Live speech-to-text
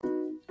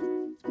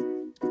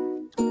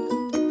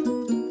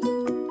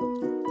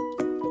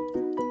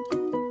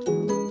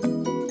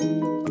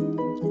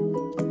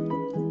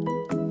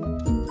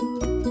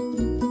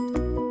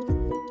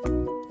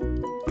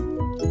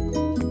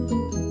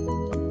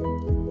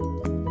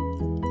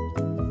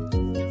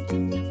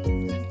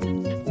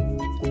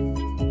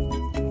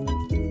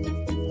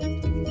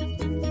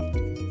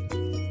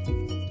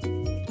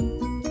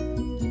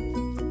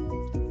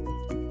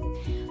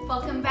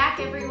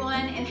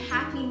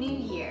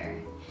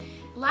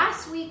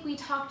Last week we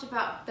talked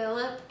about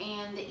Philip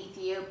and the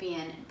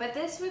Ethiopian, but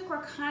this week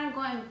we're kind of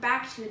going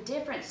back to a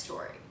different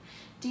story.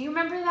 Do you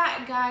remember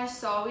that guy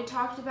Saul we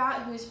talked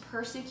about who was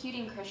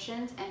persecuting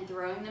Christians and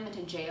throwing them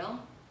into jail?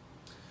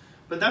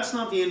 But that's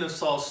not the end of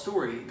Saul's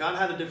story. God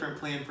had a different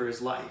plan for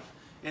his life.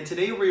 And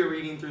today we are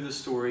reading through the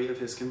story of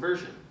his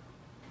conversion.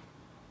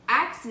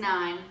 Acts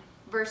 9,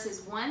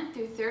 verses 1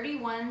 through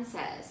 31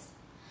 says,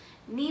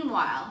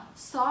 "Meanwhile,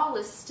 Saul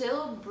was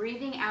still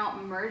breathing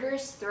out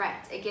murderous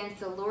threats against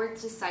the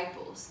Lord's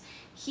disciples.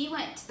 He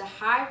went to the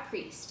high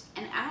priest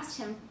and asked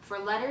him for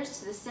letters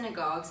to the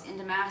synagogues in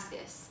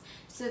Damascus,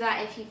 so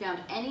that if he found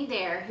any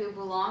there who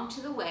belonged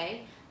to the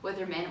way,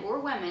 whether men or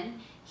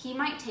women, he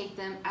might take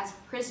them as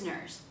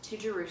prisoners to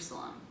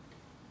Jerusalem.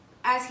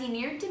 As he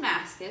neared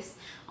Damascus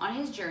on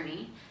his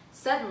journey,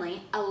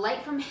 suddenly a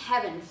light from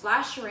heaven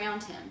flashed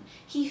around him.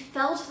 He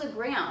fell to the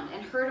ground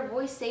and heard a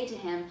voice say to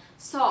him,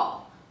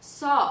 'Saul,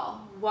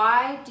 Saul,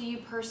 why do you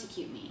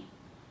persecute me?'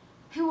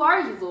 'Who are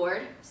you,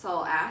 Lord?'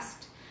 Saul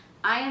asked.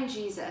 'I am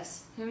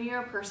Jesus, whom you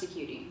are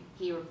persecuting,'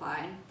 he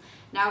replied.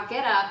 'Now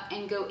get up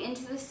and go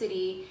into the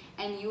city,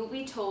 and you will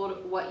be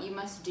told what you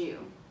must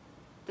do.'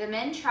 The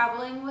men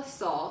traveling with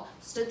Saul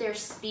stood there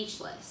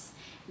speechless.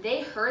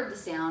 They heard the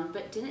sound,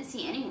 but didn't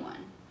see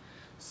anyone.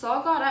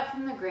 Saul got up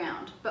from the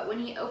ground, but when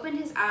he opened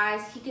his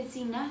eyes, he could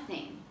see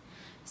nothing.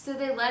 So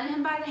they led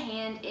him by the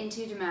hand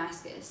into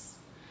Damascus.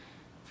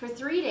 For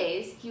 3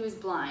 days he was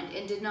blind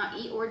and did not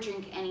eat or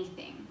drink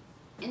anything.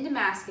 In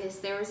Damascus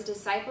there was a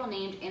disciple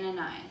named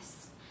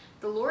Ananias.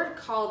 The Lord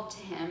called to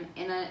him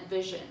in a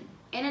vision,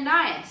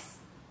 'Ananias!'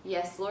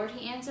 'Yes, Lord,'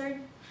 he answered.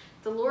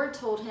 The Lord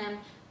told him,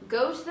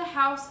 'Go to the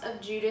house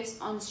of Judas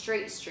on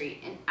Straight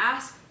Street and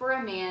ask for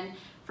a man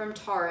from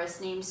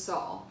Tarsus named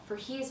Saul, for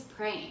he is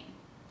praying.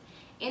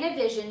 In a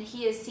vision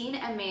he has seen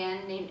a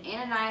man named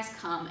Ananias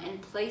come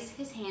and place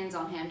his hands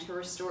on him to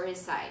restore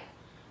his sight.'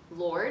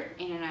 'Lord,'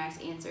 Ananias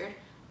answered,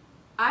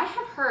 'I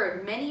have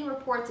heard many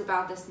reports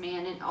about this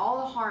man and all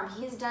the harm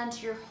he has done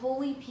to your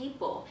holy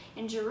people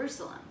in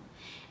Jerusalem.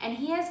 And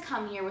he has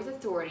come here with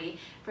authority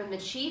from the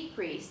chief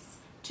priests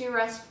to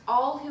arrest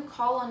all who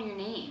call on your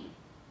name.'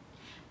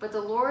 But the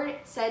Lord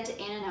said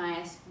to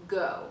Ananias,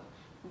 'Go.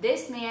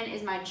 This man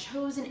is my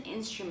chosen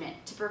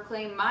instrument to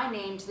proclaim my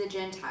name to the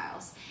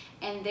Gentiles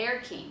and their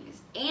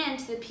kings and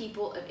to the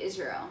people of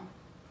Israel.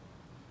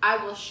 I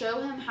will show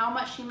him how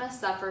much he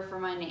must suffer for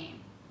my name.'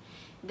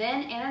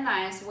 Then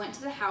Ananias went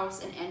to the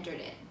house and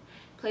entered it.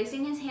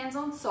 Placing his hands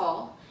on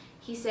Saul,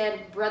 he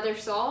said, 'Brother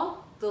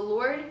Saul, the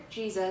Lord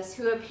Jesus,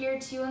 who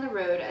appeared to you on the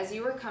road as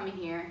you were coming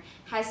here,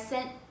 has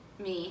sent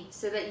me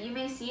so that you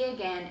may see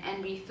again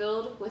and be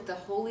filled with the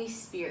Holy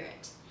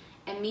Spirit.'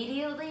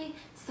 Immediately,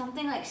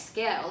 something like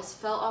scales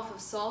fell off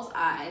of Saul's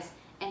eyes,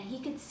 and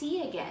he could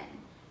see again.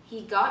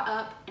 He got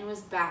up and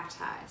was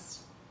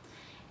baptized.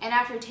 And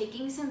after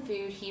taking some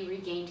food, he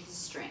regained his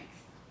strength."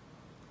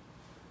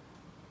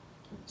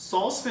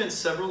 Saul spent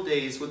several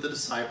days with the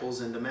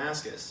disciples in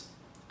Damascus.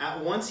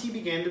 At once he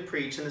began to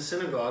preach in the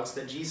synagogues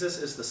that Jesus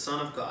is the Son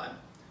of God.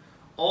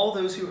 All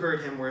those who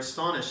heard him were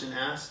astonished and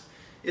asked,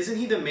 "Isn't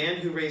he the man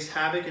who raised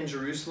havoc in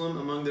Jerusalem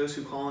among those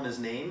who call on his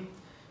name?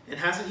 And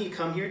hasn't he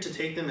come here to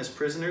take them as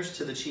prisoners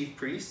to the chief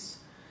priests?"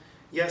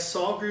 Yet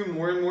Saul grew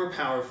more and more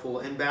powerful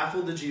and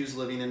baffled the Jews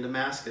living in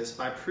Damascus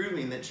by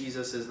proving that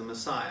Jesus is the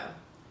Messiah.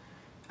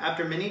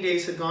 After many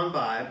days had gone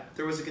by,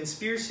 there was a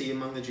conspiracy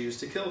among the Jews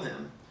to kill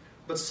him.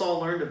 But Saul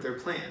learned of their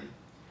plan.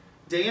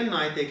 Day and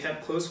night they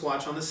kept close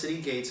watch on the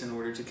city gates in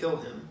order to kill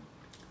him.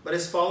 But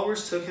his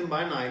followers took him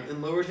by night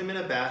and lowered him in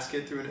a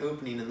basket through an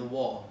opening in the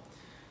wall.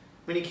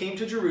 When he came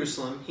to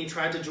Jerusalem, he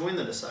tried to join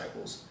the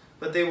disciples,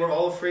 but they were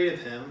all afraid of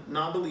him,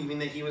 not believing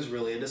that he was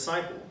really a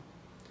disciple.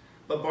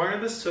 But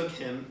Barnabas took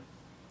him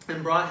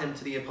and brought him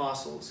to the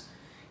apostles.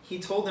 He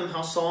told them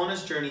how Saul on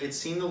his journey had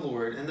seen the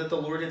Lord and that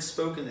the Lord had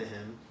spoken to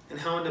him,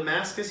 and how in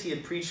Damascus he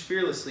had preached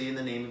fearlessly in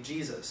the name of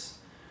Jesus.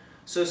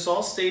 So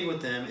Saul stayed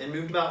with them and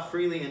moved about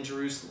freely in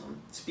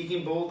Jerusalem,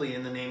 speaking boldly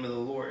in the name of the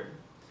Lord.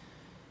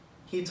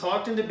 He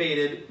talked and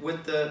debated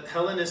with the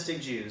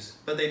Hellenistic Jews,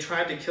 but they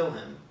tried to kill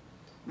him.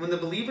 When the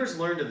believers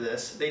learned of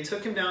this, they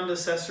took him down to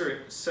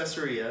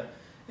Caesarea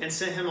and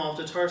sent him off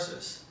to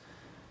Tarsus.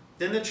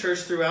 Then the church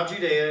throughout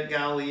Judea,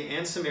 Galilee,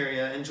 and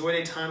Samaria enjoyed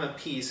a time of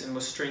peace and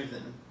was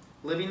strengthened.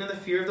 Living in the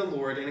fear of the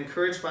Lord and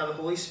encouraged by the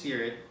Holy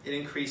Spirit, it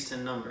increased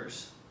in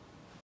numbers.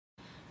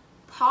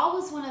 Paul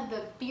was one of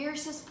the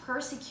fiercest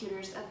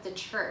persecutors of the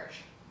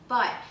church,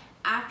 but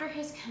after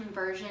his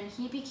conversion,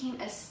 he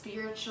became a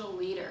spiritual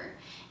leader,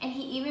 and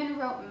he even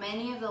wrote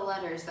many of the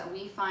letters that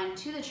we find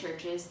to the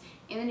churches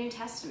in the New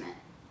Testament.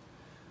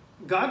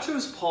 God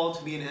chose Paul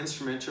to be an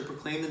instrument to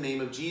proclaim the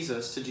name of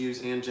Jesus to Jews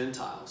and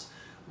Gentiles.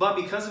 But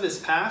because of his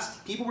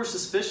past, people were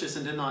suspicious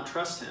and did not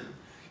trust him.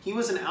 He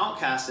was an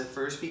outcast at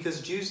first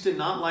because Jews did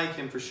not like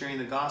him for sharing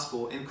the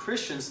gospel, and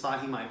Christians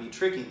thought he might be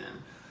tricking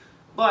them.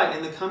 But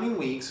in the coming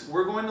weeks,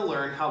 we're going to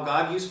learn how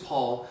God used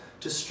Paul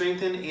to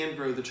strengthen and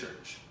grow the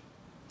church.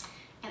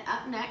 And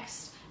up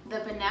next, the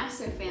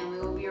Bonasso family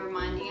will be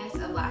reminding us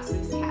of last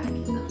week's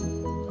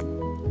catechism.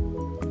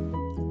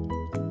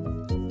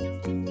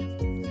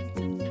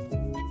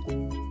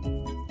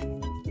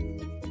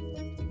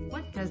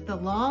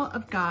 law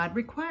of God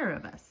require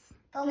of us?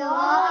 The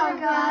law of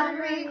God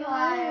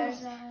requires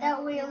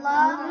that we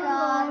love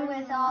God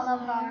with all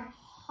of our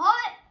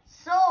heart,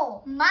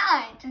 soul,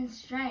 mind, and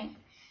strength,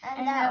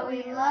 and that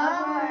we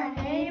love our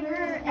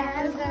neighbor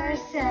as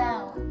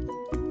ourselves.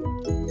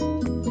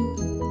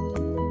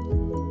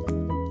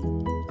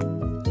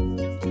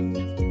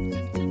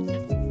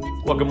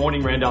 Well, good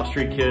morning, Randolph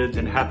Street Kids,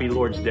 and happy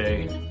Lord's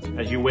Day.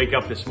 As you wake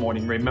up this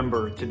morning,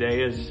 remember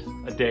today is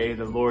a day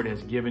the Lord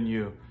has given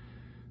you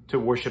to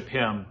worship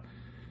Him.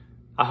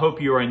 I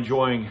hope you are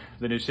enjoying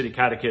the New City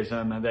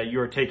Catechism and that you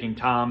are taking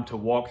time to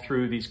walk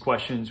through these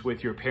questions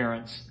with your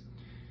parents.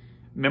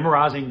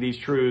 Memorizing these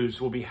truths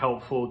will be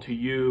helpful to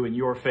you and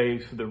your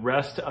faith for the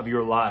rest of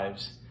your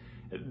lives.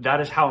 That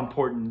is how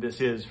important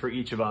this is for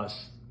each of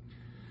us.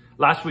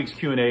 Last week's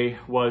Q&A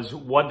was,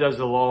 what does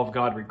the law of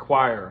God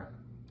require?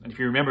 And if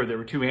you remember, there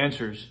were two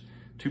answers,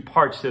 two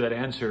parts to that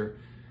answer.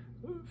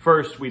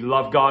 First, we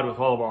love God with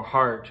all of our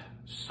heart,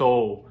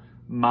 soul,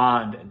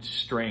 mind, and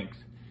strength.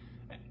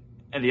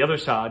 And the other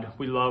side,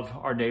 we love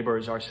our neighbor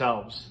as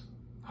ourselves.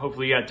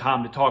 Hopefully you had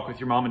time to talk with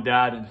your mom and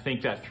dad and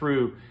think that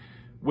through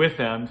with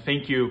them.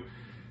 Thank you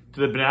to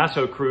the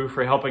Benasso crew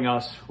for helping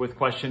us with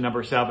question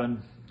number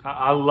 7.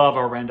 I love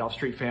our Randolph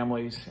Street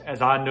families,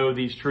 as I know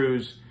these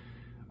truths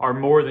are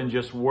more than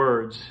just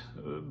words,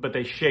 but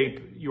they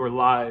shape your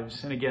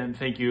lives. And again,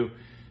 thank you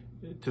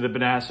to the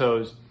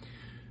Benassos.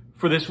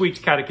 For this week's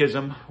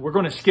catechism, we're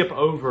going to skip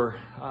over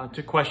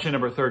to question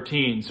number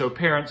 13. So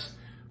parents,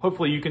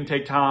 hopefully you can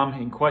take time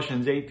in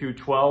questions 8 through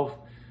 12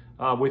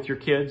 with your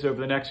kids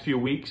over the next few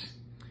weeks.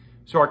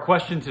 So our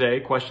question today,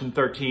 question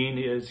 13,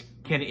 is,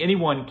 can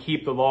anyone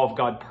keep the law of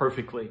God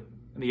perfectly?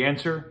 And the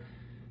answer,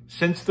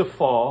 since the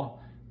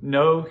fall,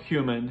 no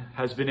human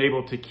has been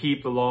able to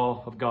keep the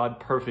law of God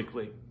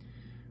perfectly.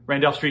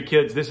 Randolph Street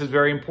Kids, this is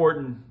very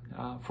important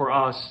for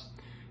us,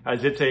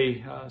 as it's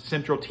a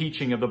central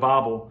teaching of the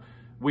Bible.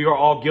 We are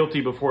all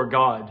guilty before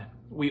God.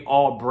 We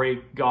all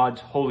break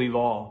God's holy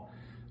law.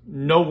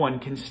 No one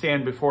can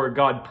stand before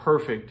God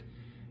perfect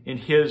in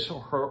his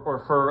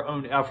or her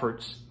own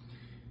efforts.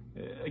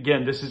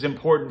 Again, this is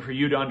important for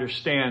you to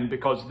understand,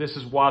 because this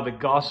is why the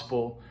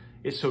gospel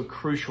is so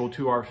crucial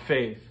to our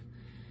faith.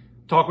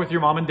 Talk with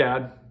your mom and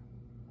dad.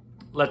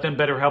 Let them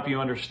better help you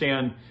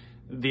understand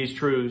these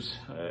truths.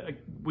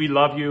 We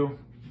love you.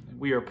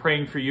 We are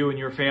praying for you and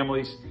your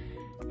families.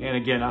 And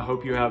again, I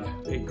hope you have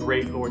a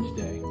great Lord's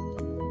Day.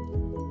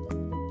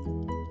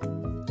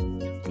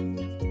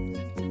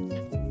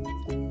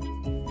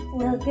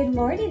 Well, good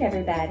morning,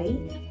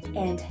 everybody,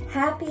 and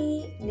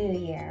Happy New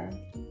Year.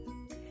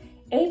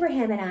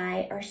 Abraham and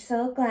I are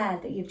so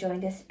glad that you've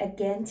joined us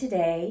again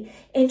today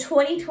in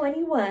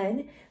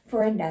 2021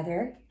 for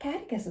another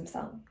catechism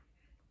song.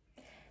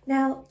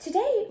 Now,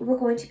 today we're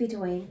going to be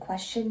doing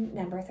question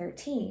number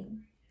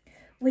 13,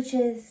 which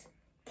is,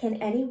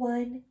 can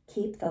anyone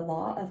keep the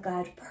law of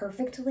God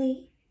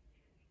perfectly?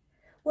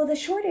 Well, the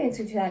short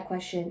answer to that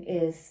question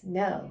is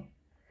no.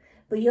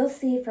 But you'll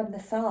see from the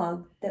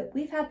song that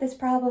we've had this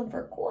problem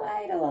for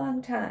quite a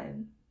long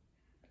time.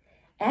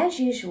 As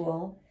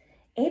usual,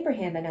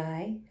 Abraham and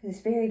I, who's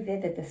very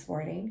vivid this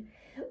morning,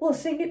 will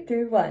sing it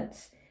through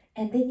once,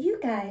 and then you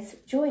guys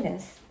join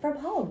us from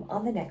home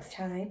on the next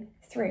time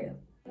through.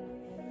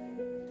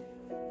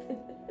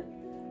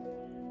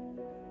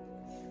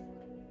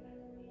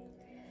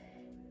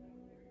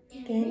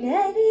 Can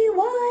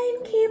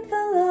anyone keep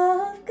the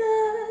law of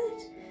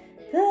God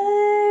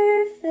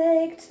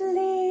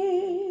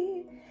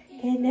perfectly?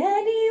 Can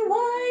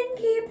anyone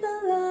keep the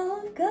law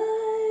of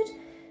God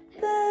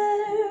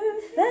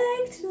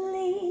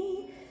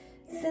perfectly?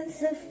 Since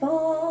the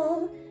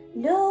fall,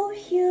 no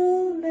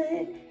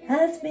human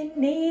has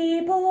been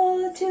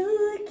able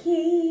to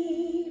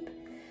keep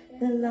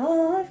the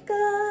law of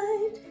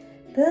God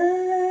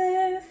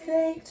perfectly.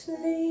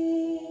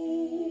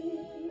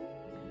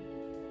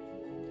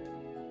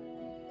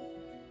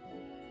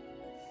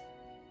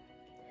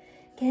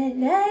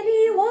 Can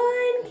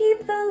anyone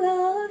keep the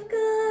law of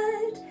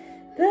God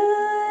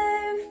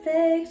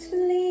perfectly?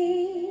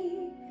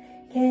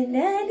 Can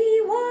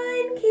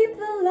anyone keep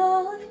the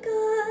law of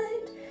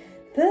God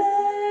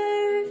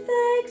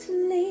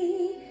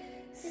perfectly?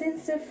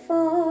 Since the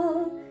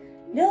fall,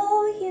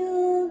 no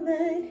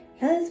human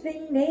has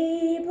been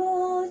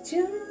able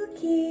to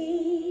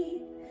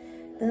keep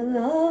the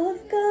law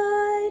of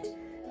God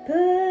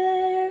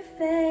perfectly.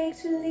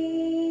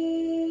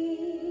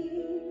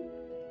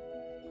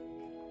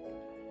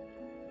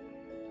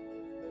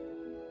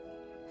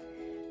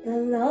 The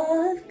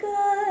law of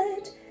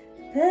God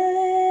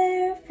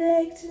perfectly.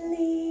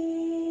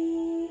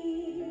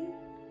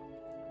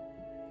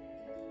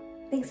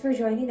 Thanks for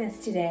joining us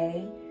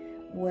today.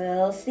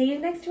 We'll see you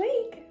next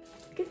week.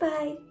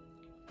 Goodbye.